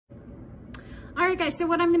All right, guys, so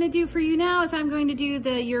what I'm going to do for you now is I'm going to do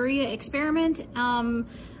the Urea Experiment.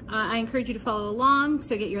 I encourage you to follow along,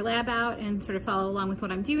 so get your lab out and sort of follow along with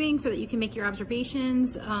what I'm doing so that you can make your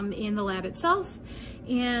observations in the lab itself.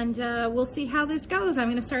 And we'll see how this goes. I'm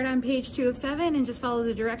going to start on page 2 of 7 and just follow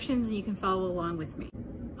the directions, and you can follow along with me.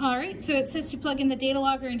 All right, so it says to plug in the data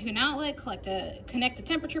logger into an outlet, connect the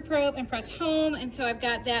temperature probe, and press home. And so I've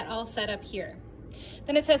got that all set up here.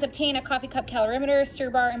 Then it says obtain a coffee cup calorimeter, stir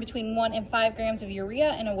bar in between 1 and 5 grams of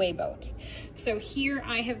urea, and a weigh boat. So here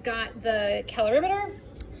I have got the calorimeter.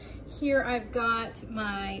 Here I've got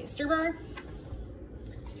my stir bar.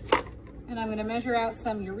 And I'm gonna measure out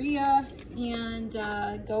some urea and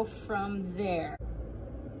go from there.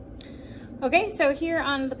 Okay, so here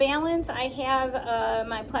on the balance, I have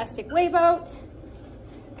my plastic weigh boat.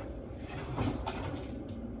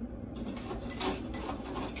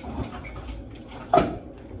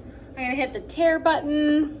 I'm gonna hit the tare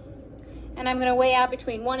button, and I'm gonna weigh out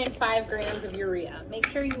between 1 and 5 grams of urea. Make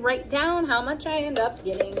sure you write down how much I end up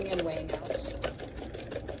getting and weighing out.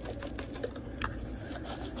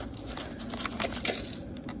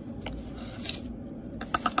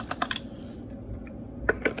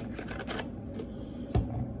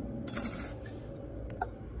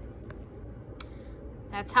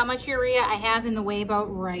 That's how much urea I have in the weigh boat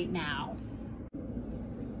right now.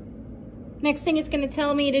 Next thing it's going to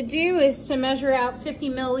tell me to do is to measure out 50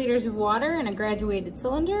 milliliters of water in a graduated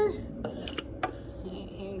cylinder.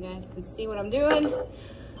 Here you guys can see what I'm doing.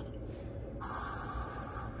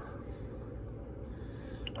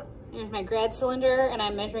 Here's my grad cylinder, and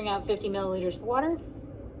I'm measuring out 50 milliliters of water.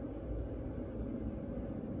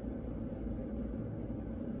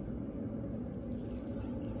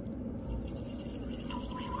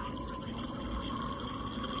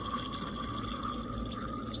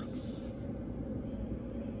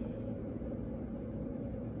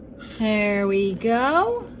 There we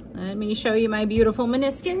go. Let me show you my beautiful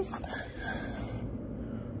meniscus.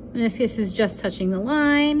 Meniscus is just touching the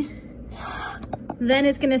line. Then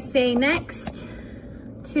it's gonna say next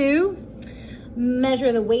to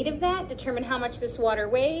measure the weight of that, determine how much this water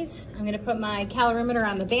weighs. I'm gonna put my calorimeter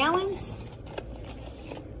on the balance.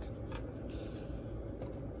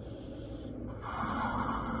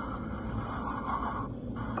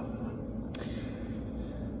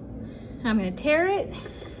 I'm gonna tare it.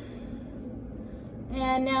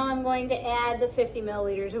 And now I'm going to add the 50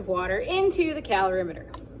 milliliters of water into the calorimeter.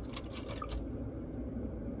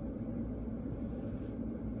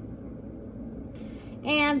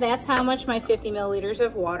 And that's how much my 50 milliliters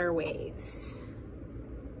of water weighs.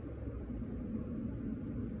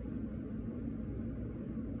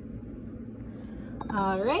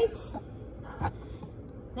 All right.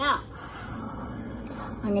 Now,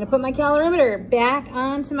 I'm going to put my calorimeter back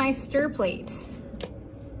onto my stir plate.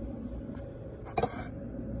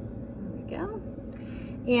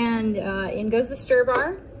 And in goes the stir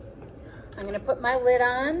bar. I'm gonna put my lid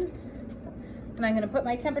on, and I'm gonna put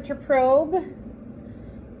my temperature probe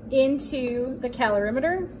into the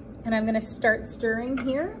calorimeter, and I'm gonna start stirring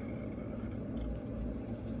here.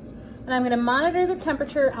 And I'm gonna monitor the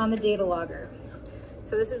temperature on the data logger.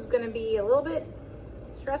 So this is gonna be a little bit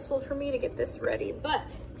stressful for me to get this ready,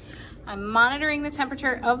 but I'm monitoring the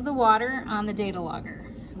temperature of the water on the data logger.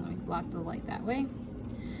 Let me block the light that way.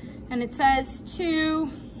 And it says to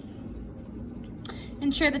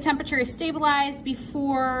ensure the temperature is stabilized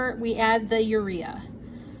before we add the urea.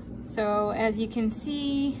 So as you can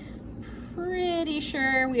see, pretty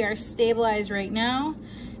sure we are stabilized right now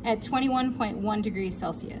at 21.1 degrees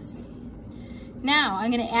Celsius. Now I'm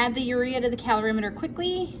going to add the urea to the calorimeter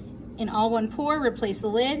quickly in all one pour, replace the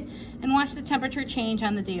lid, and watch the temperature change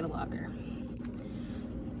on the data logger.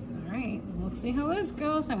 All right, let's see how this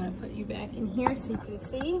goes. I'm going to put you back in here so you can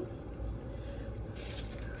see.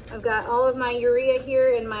 I've got all of my urea here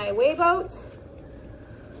in my weigh boat.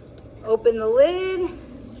 Open the lid,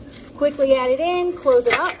 quickly add it in, close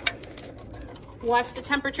it up. Watch the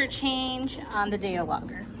temperature change on the data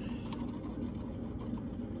logger.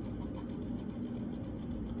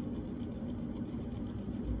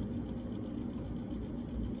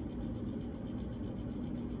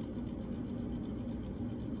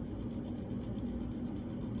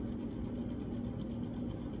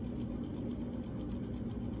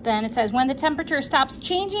 Then it says when the temperature stops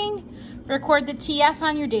changing, record the TF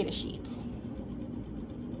on your data sheet.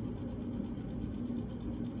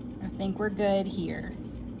 I think we're good here.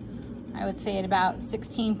 I would say at about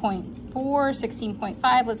 16.4,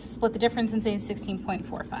 16.5. Let's split the difference and say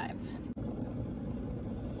 16.45.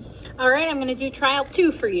 All right, I'm gonna do trial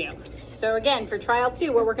 2 for you. So again, for trial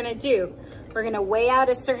 2, what we're gonna do, we're gonna weigh out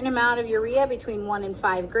a certain amount of urea between 1 and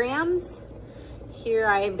 5 grams. Here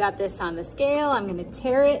I've got this on the scale. I'm gonna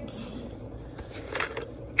tare it.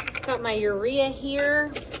 Got my urea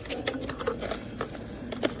here.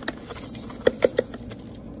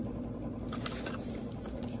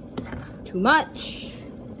 Too much.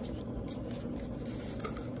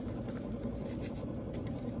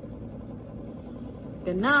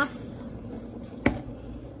 Good enough.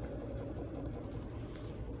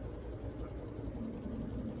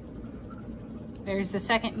 There's the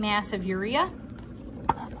second mass of urea.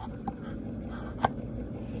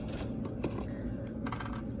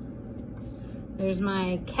 There's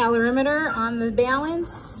my calorimeter on the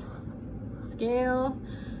balance scale.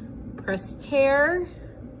 Press tare.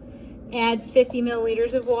 Add 50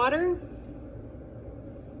 milliliters of water.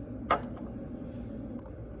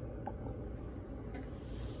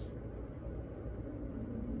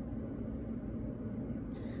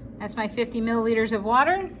 That's my 50 milliliters of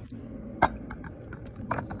water.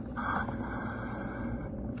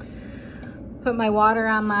 Put my water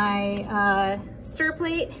on my stir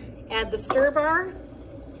plate, add the stir bar,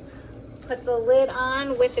 put the lid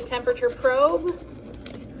on with the temperature probe,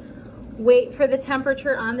 wait for the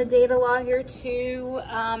temperature on the data logger to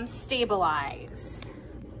stabilize.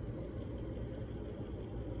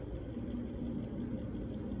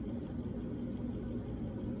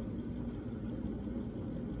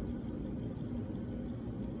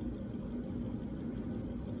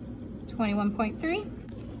 .3.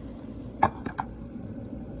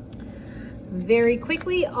 Very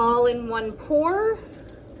quickly, all in one pour.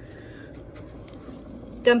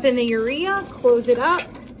 Dump in the urea, close it up,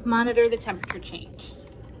 monitor the temperature change.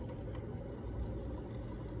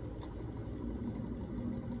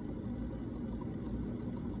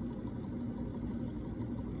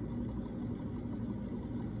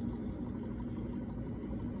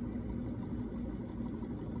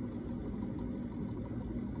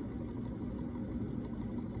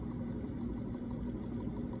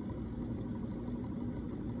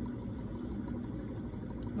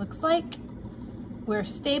 Looks like we're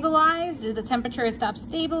stabilized. The temperature has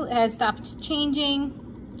stopped changing.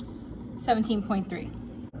 17.3.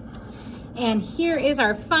 And here is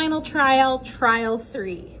our final trial, trial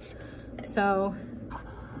 3. So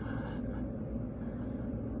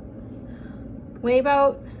weigh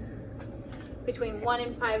about between 1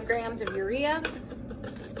 and 5 grams of urea.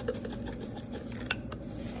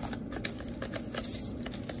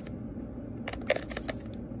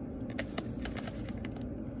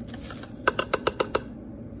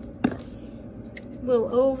 A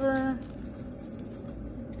little over.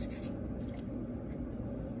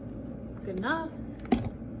 Good enough.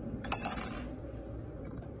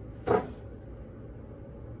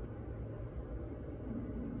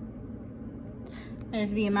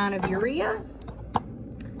 There's the amount of urea.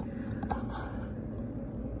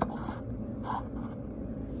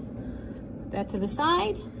 Put that to the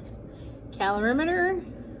side. Calorimeter.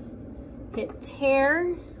 Hit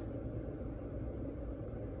tare.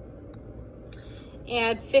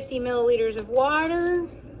 Add 50 milliliters of water.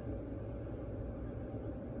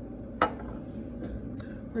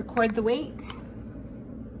 Record the weight.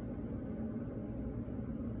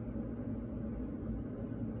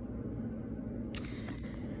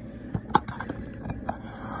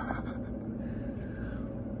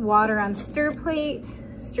 Water on stir plate,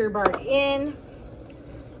 stir bar in,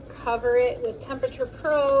 cover it with temperature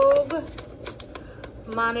probe,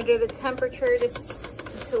 monitor the temperature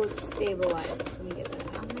until it's stabilized. Let me get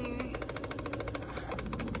that on there.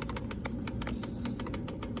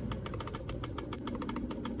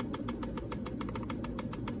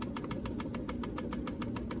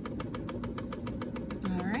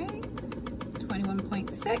 All right,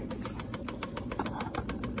 21.6.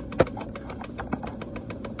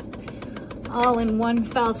 All in one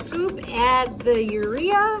fell swoop, add the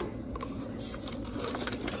urea,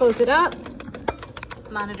 close it up,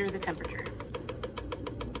 monitor the temperature.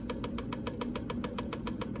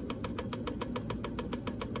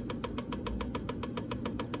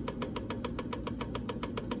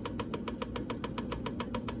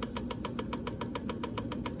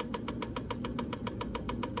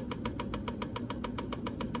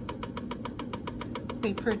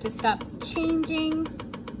 Wait for it to stop changing.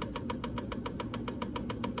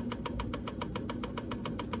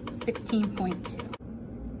 16.2.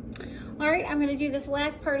 All right, I'm gonna do this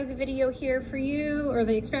last part of the video here for you, or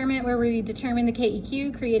the experiment where we determine the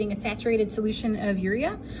KEQ, creating a saturated solution of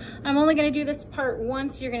urea. I'm only gonna do this part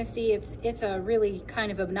once. You're gonna see it's a really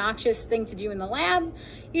kind of obnoxious thing to do in the lab.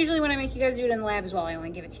 Usually when I make you guys do it in the lab as well, I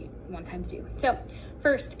only give it to you one time to do. So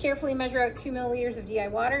first, carefully measure out 2 milliliters of DI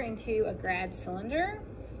water into a grad cylinder.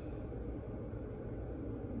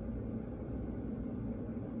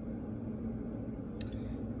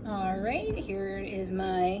 right, here is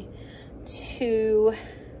my 2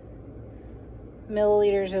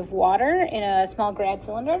 milliliters of water in a small grad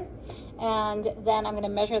cylinder. And then I'm going to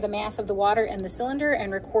measure the mass of the water in the cylinder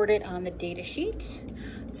and record it on the data sheet.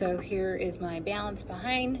 So here is my balance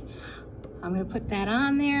behind. I'm going to put that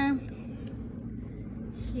on there.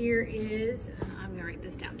 Here is, I'm going to write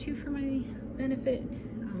this down too for my benefit.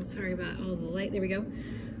 Oh, sorry about all the light. There we go.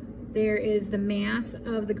 There is the mass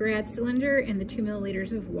of the grad cylinder and the 2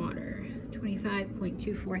 milliliters of water,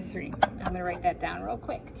 25.243. I'm going to write that down real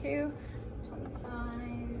quick too.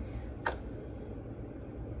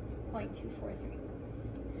 25.243.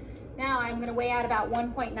 Now I'm going to weigh out about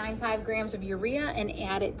 1.95 grams of urea and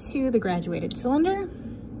add it to the graduated cylinder.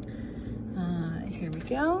 Here we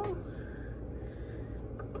go.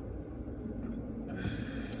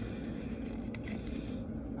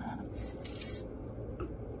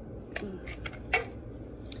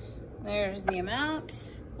 There's the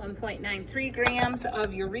amount, 1.93 grams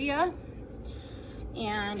of urea.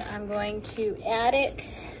 And I'm going to add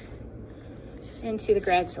it into the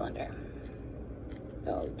grad cylinder.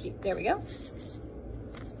 Oh, gee, there we go.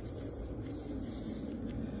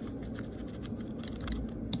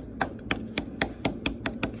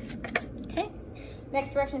 Okay,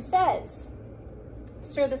 next direction says,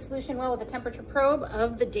 stir the solution well with a temperature probe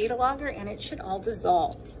of the data logger and it should all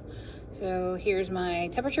dissolve. So here's my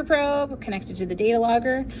temperature probe connected to the data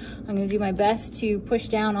logger. I'm going to do my best to push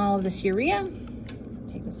down all of this urea.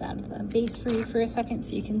 Take this out of the base for you for a second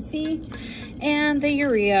so you can see. And the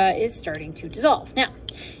urea is starting to dissolve. Now,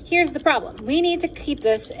 here's the problem. We need to keep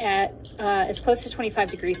this at as close to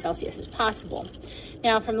 25 degrees Celsius as possible.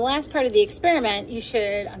 Now, from the last part of the experiment, you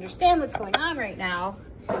should understand what's going on right now,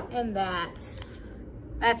 and that's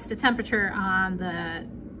the temperature on the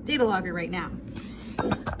data logger right now.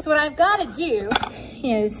 So what I've got to do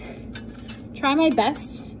is try my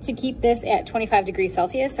best to keep this at 25 degrees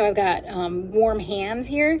Celsius. So I've got warm hands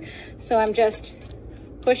here. So I'm just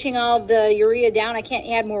pushing all the urea down. I can't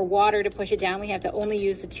add more water to push it down. We have to only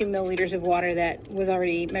use the 2 milliliters of water that was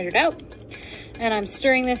already measured out. And I'm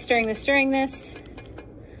stirring this, stirring this, stirring this.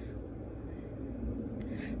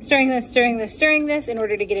 Stirring this, stirring this, stirring this in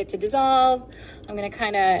order to get it to dissolve. I'm going to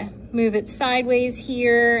kind of move it sideways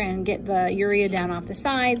here and get the urea down off the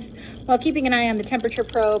sides while keeping an eye on the temperature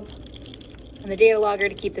probe and the data logger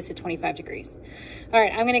to keep this at 25 degrees. All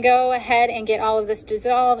right, I'm going to go ahead and get all of this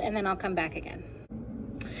dissolved and then I'll come back again.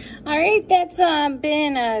 All right, that's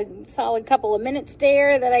been a solid couple of minutes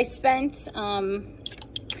there that I spent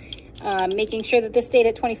making sure that this stayed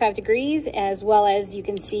at 25 degrees, as well as you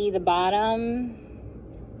can see the bottom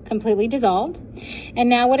completely dissolved. And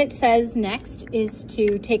now what it says next is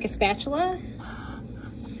to take a spatula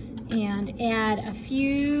and add a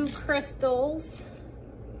few crystals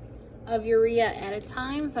of urea at a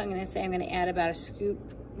time. So I'm going to say I'm going to add about a scoop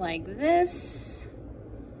like this.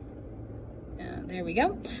 There we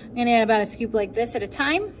go. I'm going to add about a scoop like this at a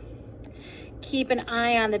time. Keep an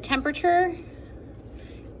eye on the temperature.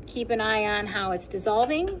 Keep an eye on how it's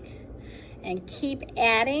dissolving, and keep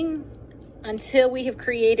adding until we have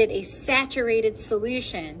created a saturated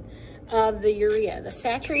solution of the urea. The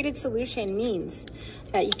saturated solution means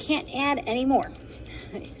that you can't add any more.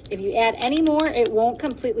 If you add any more, it won't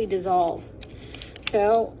completely dissolve.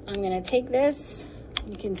 So I'm going to take this.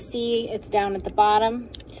 You can see it's down at the bottom.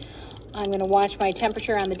 I'm going to watch my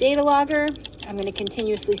temperature on the data logger. I'm going to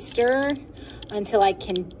continuously stir until I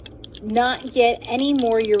can not get any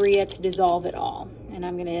more urea to dissolve at all. And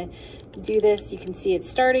I'm going to do this. You can see it's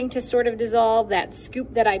starting to sort of dissolve. That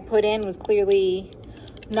scoop that I put in was clearly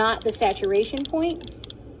not the saturation point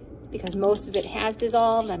because most of it has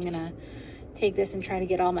dissolved. I'm going to take this and try to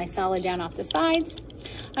get all my solid down off the sides.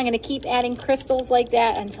 I'm going to keep adding crystals like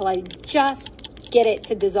that until I just get it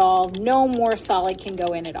to dissolve. No more solid can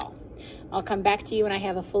go in at all. I'll come back to you when I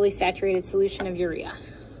have a fully saturated solution of urea.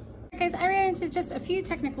 Guys, I ran into just a few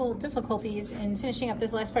technical difficulties in finishing up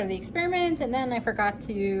this last part of the experiment, and then I forgot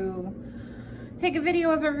to take a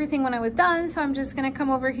video of everything when I was done, so I'm just going to come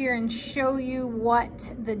over here and show you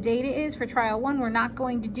what the data is for trial 1. We're not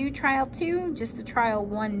going to do trial 2, just the trial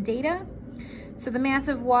 1 data. So the mass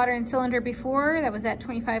of water in cylinder before, that was at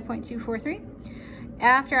 25.243.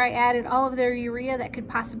 After I added all of the urea that could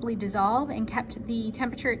possibly dissolve and kept the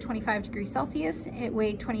temperature at 25 degrees Celsius, it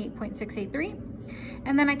weighed 28.683.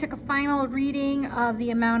 And then I took a final reading of the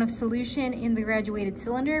amount of solution in the graduated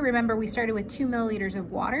cylinder. Remember, we started with 2 milliliters of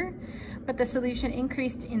water, but the solution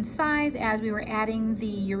increased in size as we were adding the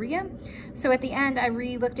urea. So at the end, I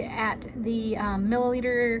re-looked at the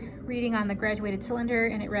milliliter reading on the graduated cylinder,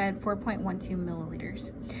 and it read 4.12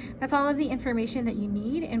 milliliters. That's all of the information that you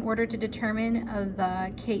need in order to determine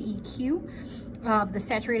the KEQ of the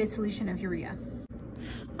saturated solution of urea.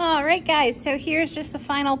 All right, guys, so here's just the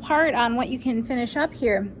final part on what you can finish up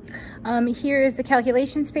here. Here is the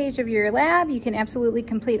calculations page of your lab. You can absolutely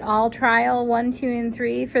complete all trial 1, 2, and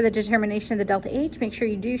 3 for the determination of the delta H. Make sure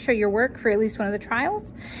you do show your work for at least one of the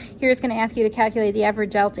trials. Here it's going to ask you to calculate the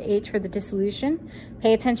average delta H for the dissolution.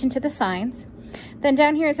 Pay attention to the signs. Then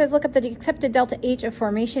down here it says look up the accepted delta H of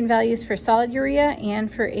formation values for solid urea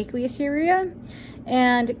and for aqueous urea,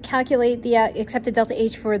 and calculate the accepted delta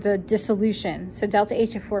H for the dissolution. So delta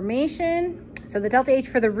H of formation, so the delta H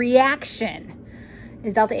for the reaction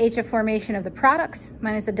is delta H of formation of the products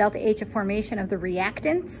minus the delta H of formation of the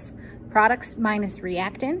reactants. Products minus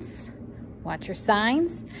reactants. Watch your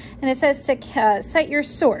signs. And it says to cite your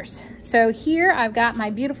source. So here I've got my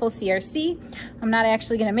beautiful CRC. I'm not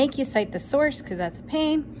actually going to make you cite the source because that's a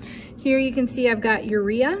pain. Here you can see I've got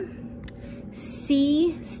urea.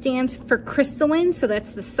 C stands for crystalline, so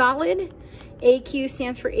that's the solid. AQ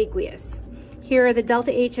stands for aqueous. Here are the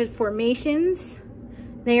delta H of formations.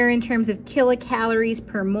 They are in terms of kilocalories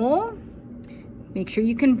per mole. Make sure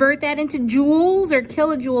you convert that into joules or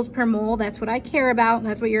kilojoules per mole. That's what I care about.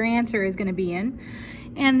 That's what your answer is going to be in.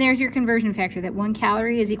 And there's your conversion factor, that 1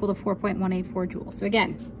 calorie is equal to 4.184 joules. So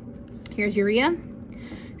again, here's urea.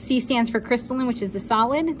 C stands for crystalline, which is the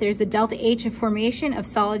solid. There's the delta H of formation of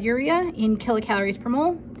solid urea in kilocalories per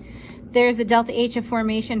mole. There's the delta H of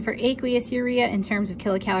formation for aqueous urea in terms of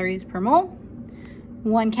kilocalories per mole.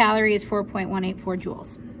 1 calorie is 4.184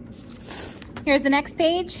 joules. Here's the next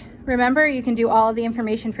page. Remember, you can do all of the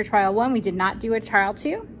information for trial 1. We did not do a trial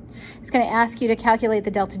 2. It's going to ask you to calculate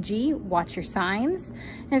the delta G. Watch your signs.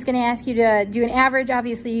 And it's going to ask you to do an average.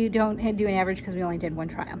 Obviously, you don't do an average because we only did 1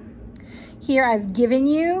 trial. Here, I've given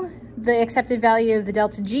you the accepted value of the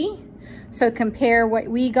delta G. So compare what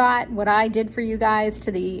we got, what I did for you guys,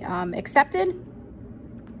 to the accepted.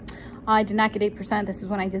 I did not get 8%. This is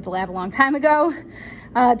when I did the lab a long time ago.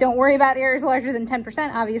 Don't worry about errors larger than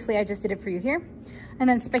 10%. Obviously, I just did it for you here. And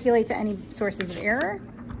then speculate to any sources of error.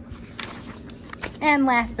 And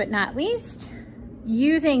last but not least,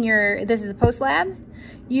 using this is a post lab,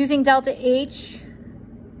 using delta H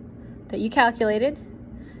that you calculated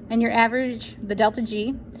and your average, the delta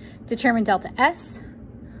G, determine delta S.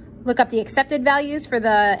 Look up the accepted values for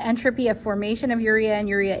the entropy of formation of urea and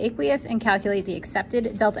urea aqueous and calculate the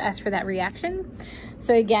accepted delta S for that reaction.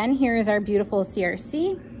 So again, here is our beautiful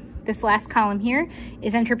CRC. This last column here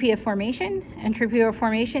is entropy of formation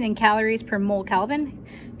in calories per mole Kelvin.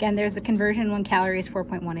 Again, there's the conversion, 1 calorie is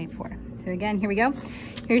 4.184. So again, here we go.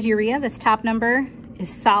 Here's urea. This top number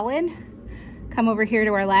is solid. Come over here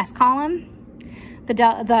to our last column.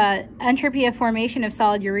 The entropy of formation of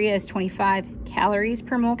solid urea is 25 calories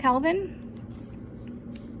per mole Kelvin.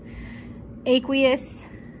 Aqueous,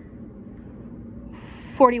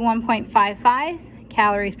 41.55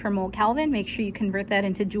 calories per mole Kelvin. Make sure you convert that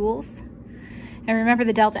into joules. And remember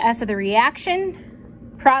the delta S of the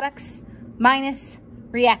reaction, products minus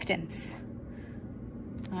reactants.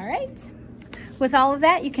 All right. With all of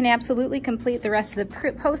that, you can absolutely complete the rest of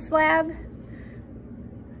the post lab.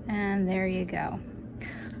 And there you go.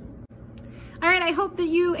 All right, I hope that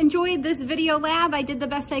you enjoyed this video lab. I did the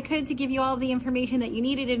best I could to give you all the information that you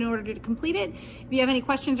needed in order to complete it. If you have any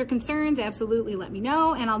questions or concerns, absolutely let me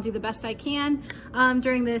know, and I'll do the best I can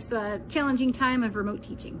during this challenging time of remote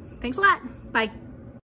teaching. Thanks a lot. Bye.